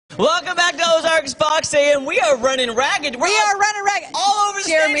Welcome back to Ozarks Fox AM. We are running ragged. We are running ragged. All over the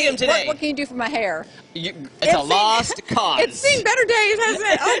stadium today. What can you do for my hair? It's a lost cause. It's seen better days, hasn't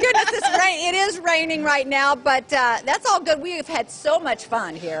it? Oh, goodness, it is raining right now, but that's all good. We have had so much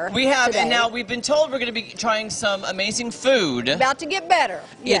fun here. We have, today. and now we've been told we're going to be trying some amazing food. About to get better.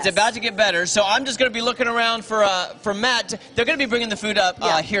 Yes. It's about to get better, so I'm just going to be looking around for Matt. They're going to be bringing the food up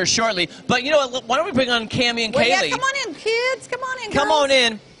here shortly. But you know what? Why don't we bring on Cammie and Kaylee? Yeah, come on in, kids. Come on in, girls. Come on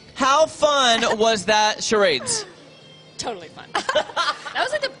in. How fun was that charades? Totally fun. That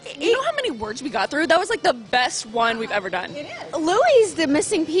was like you know how many words we got through? That was like the best one we've ever done. It is. Louie's the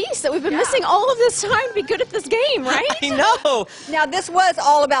missing piece that we've been missing all of this time to be good at this game, right? I know. Now, this was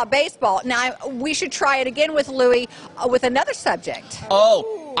all about baseball. Now, we should try it again with Louie with another subject.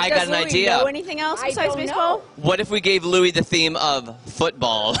 Oh, I got an Louie idea. know anything else besides baseball? What if we gave Louie the theme of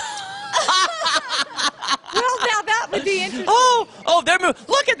football? Well, now that would be interesting. Oh, they're moving.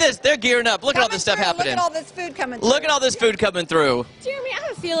 Look at this. They're gearing up. Look at all this stuff happening. Look at all this food coming through. Look at all this food coming through. Jeremy, I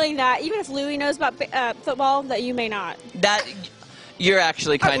have a feeling that even if Louie knows about football, that you may not. You're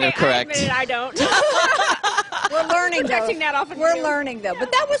actually kind of correct. I don't. We're learning, though. We're learning, though.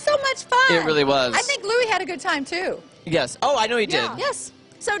 But that was so much fun. It really was. I think Louie had a good time, too. Yes. Oh, I know he did. Yes.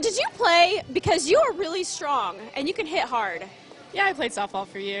 So did you play because you are really strong and you can hit hard? Yeah, I played softball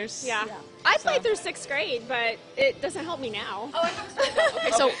for years. Yeah. I played through 6th grade, but it doesn't help me now.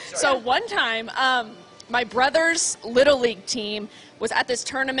 Okay, so one time, my brother's Little League team was at this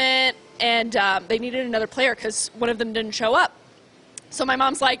tournament, and they needed another player because one of them didn't show up. So my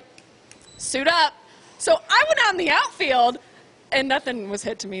mom's like, suit up. So I went out in the outfield, and nothing was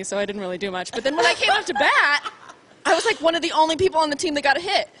hit to me, so I didn't really do much. But then when I came up to bat, I was like one of the only people on the team that got a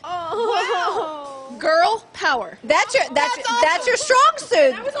hit. Oh, wow. Girl power. That's your strong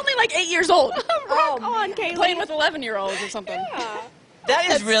suit. I was only like 8 years old. Rock on, Kaylee. Playing with 11-year-olds or something. Yeah.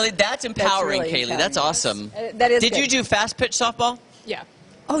 That's empowering, really Kaylee. empowering. That's awesome. That is Did good. you do fast pitch softball? Yeah.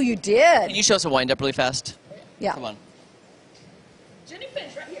 Oh, you did? Can you show us a wind up really fast? Yeah. Come on. Jenny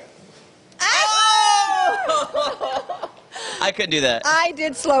Finch right here. I couldn't do that. I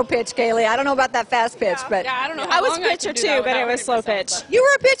did slow pitch, Kaylee. I don't know about that fast pitch, but Yeah, I don't know. I was pitcher too, but it was slow pitch. you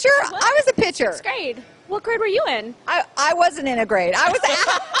were a pitcher? I was a pitcher. 6th grade. What grade were you in? I wasn't in a grade.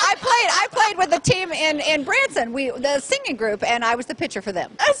 I played with the team in Branson, the singing group, and I was the pitcher for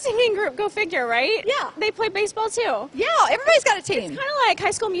them. A singing group, go figure, right? Yeah. They play baseball too. Yeah, everybody's got a team. Kind of like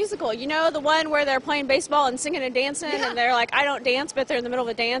High School Musical, you know, the one where they're playing baseball and singing and dancing, and they're like, I don't dance, but they're in the middle of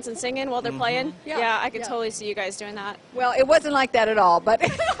a dance and singing while they're playing. Yeah. I could totally see you guys doing that. Well, it wasn't like that at all, but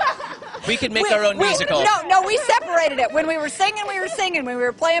We could make our own musical. No, we separated it. When we were singing, we were singing. When we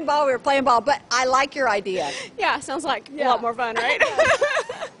were playing ball, we were playing ball. But I like your idea. Yeah, sounds like a lot more fun, right?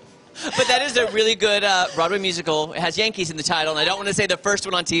 But that is a really good Broadway musical. It has Yankees in the title, and I don't want to say the first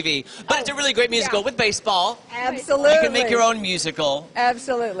one on TV, but it's a really great musical with baseball. Absolutely. You can make your own musical.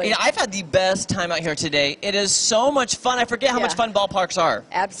 Absolutely. You know, I've had the best time out here today. It is so much fun. I forget how much fun ballparks are.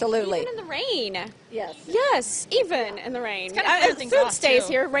 Absolutely. Even in the rain. Yes. Yes, even in the rain. kinda fun to think food off, stays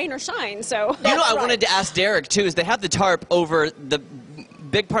too. here, rain or shine, so. You know, I wanted to ask Derek, too, is they have the tarp over the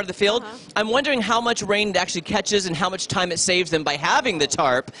big part of the field. I'm wondering how much rain it actually catches and how much time it saves them by having the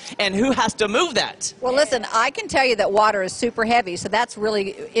tarp, and who has to move that. Well, listen, I can tell you that water is super heavy, so that's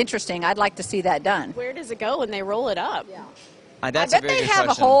really interesting. I'd like to see that done. Where does it go when they roll it up? Yeah. That's I a bet very they good have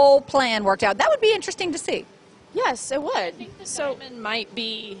question. a whole plan worked out. That would be interesting to see. Yes, it would. So diamond might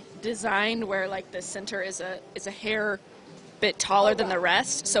be designed where like the center is a hair bit taller than the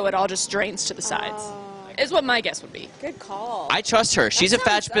rest, so it all just drains to the sides. Is what my guess would be. Good call. I trust her. She's a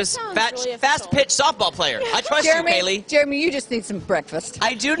sounds really fast pitch softball player. I trust you, Kaylee. Jeremy, you just need some breakfast.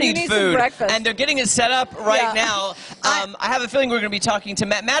 I do You need some food, breakfast. and they're getting it set up right now. I have a feeling we're going to be talking to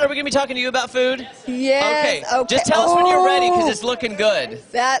Matt. Matt, are we going to be talking to you about food? Yes. Okay. Just tell us when you're ready, because it's looking good.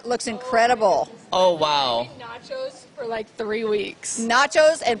 That looks incredible. Oh, wow. Nachos for like 3 weeks.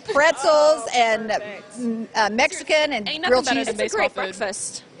 Nachos and pretzels and Mexican and Ain't grilled nothing better cheese. than It's a great baseball food.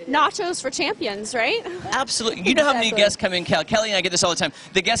 breakfast. Nachos for champions, right? Absolutely. You know how many Exactly. guests come in, Kelly and I get this all the time.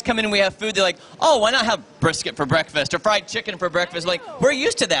 The guests come in and we have food, they're like, oh, why not have brisket for breakfast or fried chicken for breakfast? Like, we're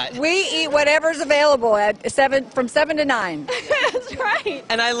used to that. We eat whatever's available from 7 to 9. That's right.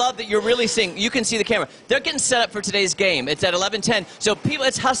 And I love that you're really seeing, you can see the camera. They're getting set up for today's game. It's at 11:10. So people,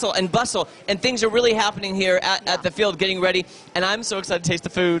 it's hustle and bustle, and things are really happening here at the field getting ready. And I'm so excited to taste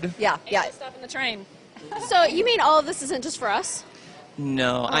the food. Yeah, yeah. Stuff in the train. So you mean all of this isn't just for us?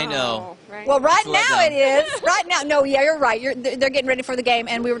 No, I know. Oh, right. Well, right Slow now down. it is. Right now, no, yeah, you're right. They're getting ready for the game,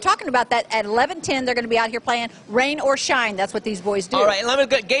 and we were talking about that at 11:10. They're going to be out here playing rain or shine. That's what these boys do. All right, and let me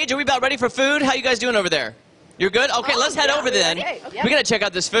go. Gage, are we about ready for food? How you guys doing over there? You're good? Okay, let's head over then. Okay, yeah. We got to check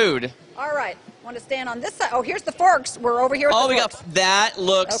out this food. All right. Want to stand on this side? Oh, here's the forks. We're over here with Oh, the we forks. got that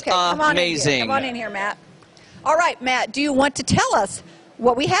looks Okay, come on amazing. in here. Come on in here, Matt. All right, Matt, do you want to tell us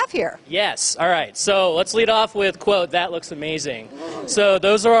what we have here? Yes. All right. So let's lead off with, quote, "That looks amazing." So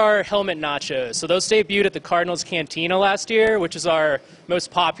those are our helmet nachos. So those debuted at the Cardinals Cantina last year, which is our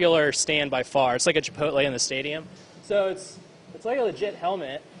most popular stand by far. It's like a Chipotle in the stadium. So it's like a legit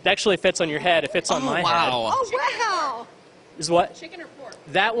helmet. It actually fits on your head. It fits on my head. Wow. Oh, wow. Is what? Chicken or pork?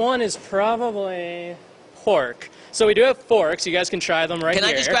 That one is probably pork. So we do have forks. You guys can try them right Can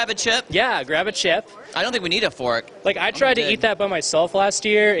here. I just grab a chip? Yeah, grab a chip. I don't think we need a fork. Like, I tried to good. eat that by myself last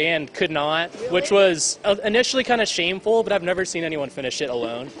year and could not, which was initially kind of shameful, but I've never seen anyone finish it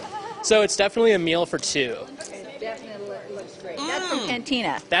alone. So it's definitely a meal for two. It definitely looks great. That's from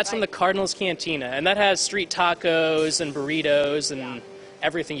Cantina. That's from the Cardinals Cantina, and that has street tacos and burritos and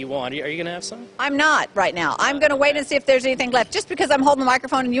everything you want. Are you going to have some? I'm not right now. I'm going to wait and see if there's anything left, just because I'm holding the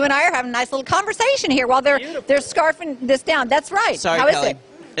microphone and you and I are having a nice little conversation here while they're scarfing this down. That's right. Sorry, How is Kelly.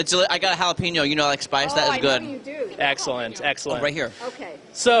 it? I got a jalapeno. You know I like spice. That is good. I know you do. Excellent, excellent. Right here. Okay.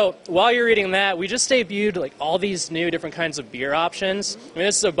 So while you're eating that, we just debuted like all these new different kinds of beer options. I mean,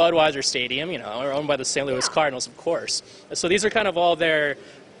 this is a Budweiser Stadium, you know, owned by the St. Louis Cardinals, of course. So these are kind of all their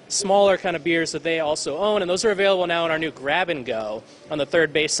smaller kind of beers that they also own, and those are available now in our new Grab and Go on the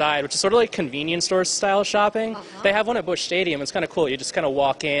third base side, which is sort of like convenience store style shopping. They have one at Busch Stadium. It's kind of cool. You just kind of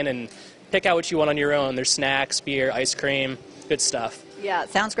walk in and pick out what you want on your own. There's snacks, beer, ice cream, good stuff. Yeah, it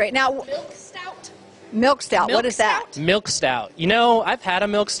sounds great. Now, Milk stout. milk stout. Milk What is that? stout? Milk stout. You know, I've had a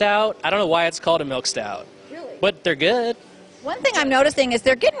milk stout. I don't know why it's called a milk stout. Really? But they're good. One thing I'm noticing is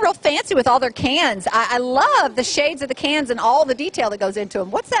they're getting real fancy with all their cans. I love the shades of the cans and all the detail that goes into them.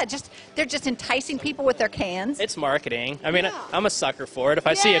 What's that? They're just enticing people with their cans. It's marketing. I mean, Yeah. I'm a sucker for it. If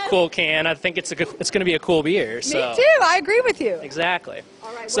I see a Yes. cool can, I think it's going to be a cool beer. So. Me too. I agree with you. Exactly. All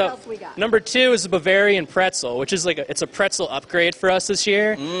right, what So else we got? number 2 is the Bavarian pretzel, which is it's a pretzel upgrade for us this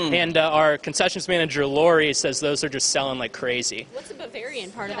year. And our concessions manager Lori says those are just selling like crazy. What's the Bavarian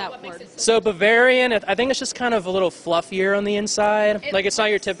part of that word? So Bavarian, I think it's just kind of a little fluffier on the inside. Like it's not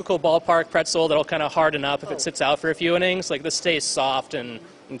your typical ballpark pretzel that'll kind of harden up if it sits out for a few innings. Like this stays soft and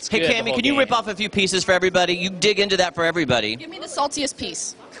it's Hey, good the Cammie, whole can you game. rip off a few pieces for everybody? You dig into that for everybody. Give me the saltiest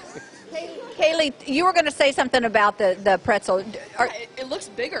piece. Kaylee, you were going to say something about the pretzel. It looks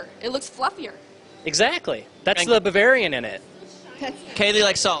bigger. It looks fluffier. Exactly. That's Thank the you. Bavarian in it. Kaylee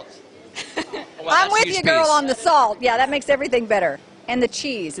likes salt. Oh, wow, I'm that's a with huge you, girl, piece. on the salt. Yeah, that makes everything better. And the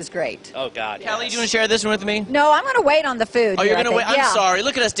cheese is great. Oh, God. Kelly, yes. do you want to share this one with me? No, I'm going to wait on the food. Oh, you're here, going to wait? I think. I'm Yeah. sorry.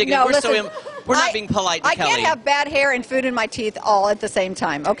 Look at us digging. No, we're listen, we're not being polite to I Kelly. can't have bad hair and food in my teeth all at the same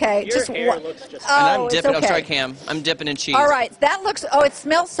time, okay? Your hair looks just Oh, and I'm it's dipping. okay. I'm sorry, Cam. I'm dipping in cheese. All right, that looks, it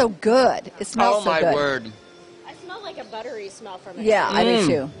smells so good. It smells Oh, so my good. word. I smell like a buttery smell from it. Yeah, I do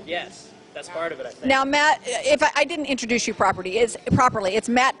too. Yes. That's part of it, I think. Now, Matt, if I didn't introduce you properly, it's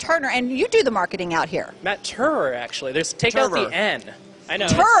Matt Turner, and you do the marketing out here. Matt Turrer, actually. Take out Turrer. the N. I know.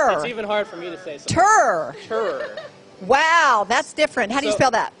 Turrer. It's even hard for me to say something. Tur. Turrer. Wow, that's different. How do you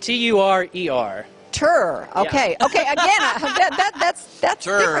spell that? Turer. Tur. Okay. Okay. Again, that's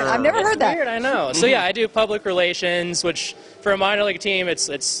Tur. different. I've never heard that. Weird, I know. So yeah, I do public relations, which for a minor league team,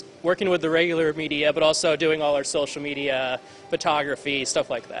 it's working with the regular media, but also doing all our social media, photography, stuff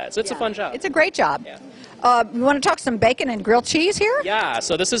like that. So it's a fun job. It's a great job. Yeah. You want to talk some bacon and grilled cheese here? Yeah,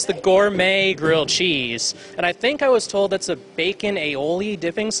 so this is the gourmet grilled cheese, and I think I was told that's a bacon aioli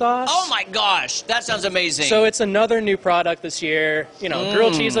dipping sauce. Oh, my gosh. That sounds amazing. So it's another new product this year. You know,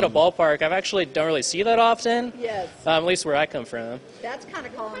 grilled cheese at a ballpark. I've actually don't really see that often. Yes. At least where I come from. That's kind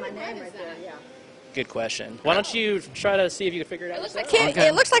of calling my name right there. Yeah. Good question. Why don't you try to see if you can figure it out? yourself?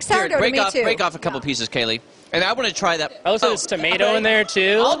 It looks like Here, sourdough break to me off, too. break off a couple pieces, Kaylee. And I want to try that. Oh, so there's tomato in there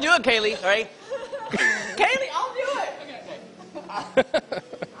too? I'll do it, Kaylee. All right? Kaylee, I'll do it.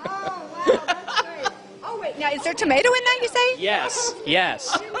 Oh wow, that's great. Oh wait, now is there tomato in that? You say?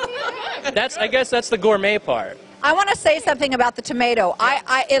 Yes. I guess that's the gourmet part. I want to say something about the tomato.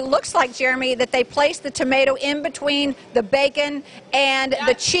 It looks like, Jeremy, that they placed the tomato in between the bacon and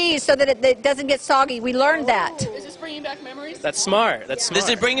the cheese so that it doesn't get soggy. We learned that. Is this bringing back memories? That's smart. That's smart. This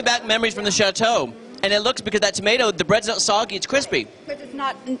is bringing back memories from the chateau. And it looks, because that tomato, the bread's not soggy, it's crispy. Because it's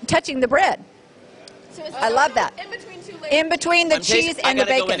not touching the bread. So it's I love that. In between two layers. In between the I'm cheese tasting- and the I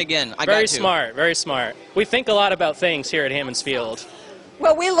gotta bacon. go in again. I Very got to. smart. Very smart. We think a lot about things here at Hammond's Field.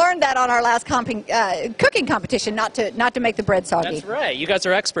 Well, we learned that on our last cooking competition, not to make the bread soggy. That's right. You guys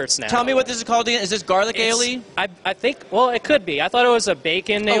are experts now. Tell me what this is called again. Is this garlic aioli? I think, well, it could be. I thought it was a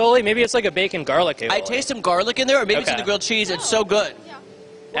bacon aioli. Maybe it's like a bacon garlic aioli. I taste some garlic in there, or maybe it's in Okay. the grilled cheese. It's so good.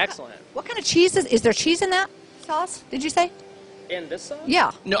 Excellent. What kind of cheese is there? Cheese in that? sauce, did you say? In this sauce?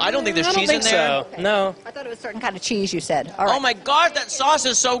 Yeah. No, I don't think there's I don't cheese think in there. so. No. I thought it was a certain kind of cheese you said. All right. Oh my gosh, that sauce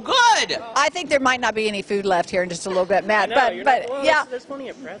is so good. I think there might not be any food left here in just a little bit, Matt. No, but you're but not, well, yeah, there's plenty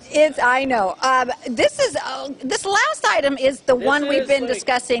of pretzels. it's I know. This last item is the one we've is, been like,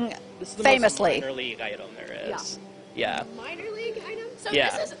 discussing This is the famously. most minor league item there is. Yeah. Minor league item? So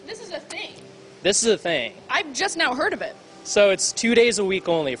Yeah. this is a thing. This is a thing. I've just now heard of it. So it's 2 days a week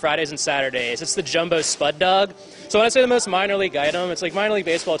only, Fridays and Saturdays. It's the Jumbo Spud Dog. So when I say the most minor league item, it's like minor league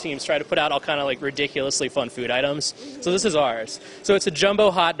baseball teams try to put out all kind of like ridiculously fun food items. So this is ours. So it's a jumbo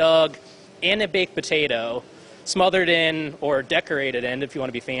hot dog and a baked potato, smothered in or decorated in, if you want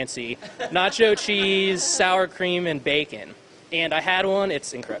to be fancy, nacho cheese, sour cream, and bacon. And I had one.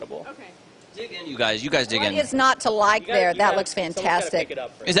 It's incredible. Okay. Dig in, you guys. You guys dig What in. is not to like there? That looks Someone's gotta fantastic. pick it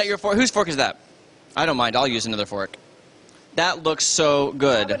up first. Is that your fork? Whose fork is that? I don't mind. I'll use another fork. That looks so I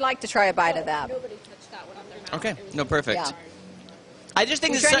good. would like to try a bite of that. Nobody touched that one on their mouth. Okay, It was no, perfect. Yeah. I just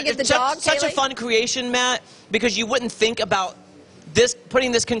think You it's, trying to get the it's dog, such a Kaylee? fun creation, Matt, because you wouldn't think about this,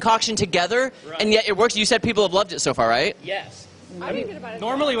 putting this concoction together, and yet it works. You said people have loved it so far, right? Yes. I didn't get about it.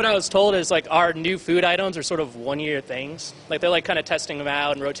 Normally what I was told is like our new food items are sort of one-year things. Like they're like kind of testing them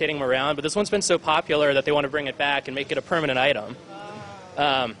out and rotating them around, but this one's been so popular that they want to bring it back and make it a permanent item.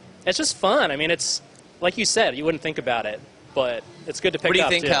 It's just fun. I mean, it's like you said, you wouldn't think about it, but it's good to pick What do you up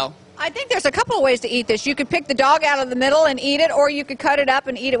think, too. Cal? I think there's a couple of ways to eat this. You could pick the dog out of the middle and eat it, or you could cut it up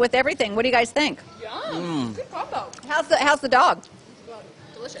and eat it with everything. What do you guys think? Yum. Good combo. How's the dog?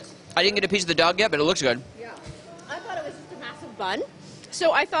 Delicious. I didn't get a piece of the dog yet, but it looks good. I thought it was just a massive bun.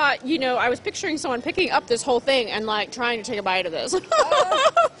 So I thought, I was picturing someone picking up this whole thing and like trying to take a bite of this.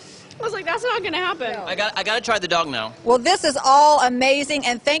 I was like, that's not going to happen. I got to try the dog now. Well, this is all amazing,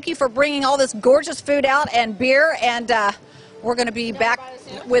 and thank you for bringing all this gorgeous food out and beer. And we're going to be back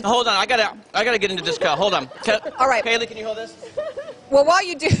with. Hold on, I gotta get into this, Cal. Hold on. All right. Kaylee, can you hold this? Well, while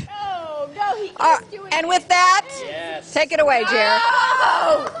you do, Oh, no, he is doing and it. with that, Yes. take it away, Jer.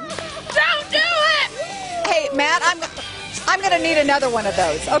 Oh! Don't do it! Hey, Matt, I'm going to need another one of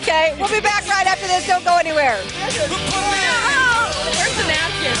those. Okay, we'll be back right after this. Don't go anywhere. Put me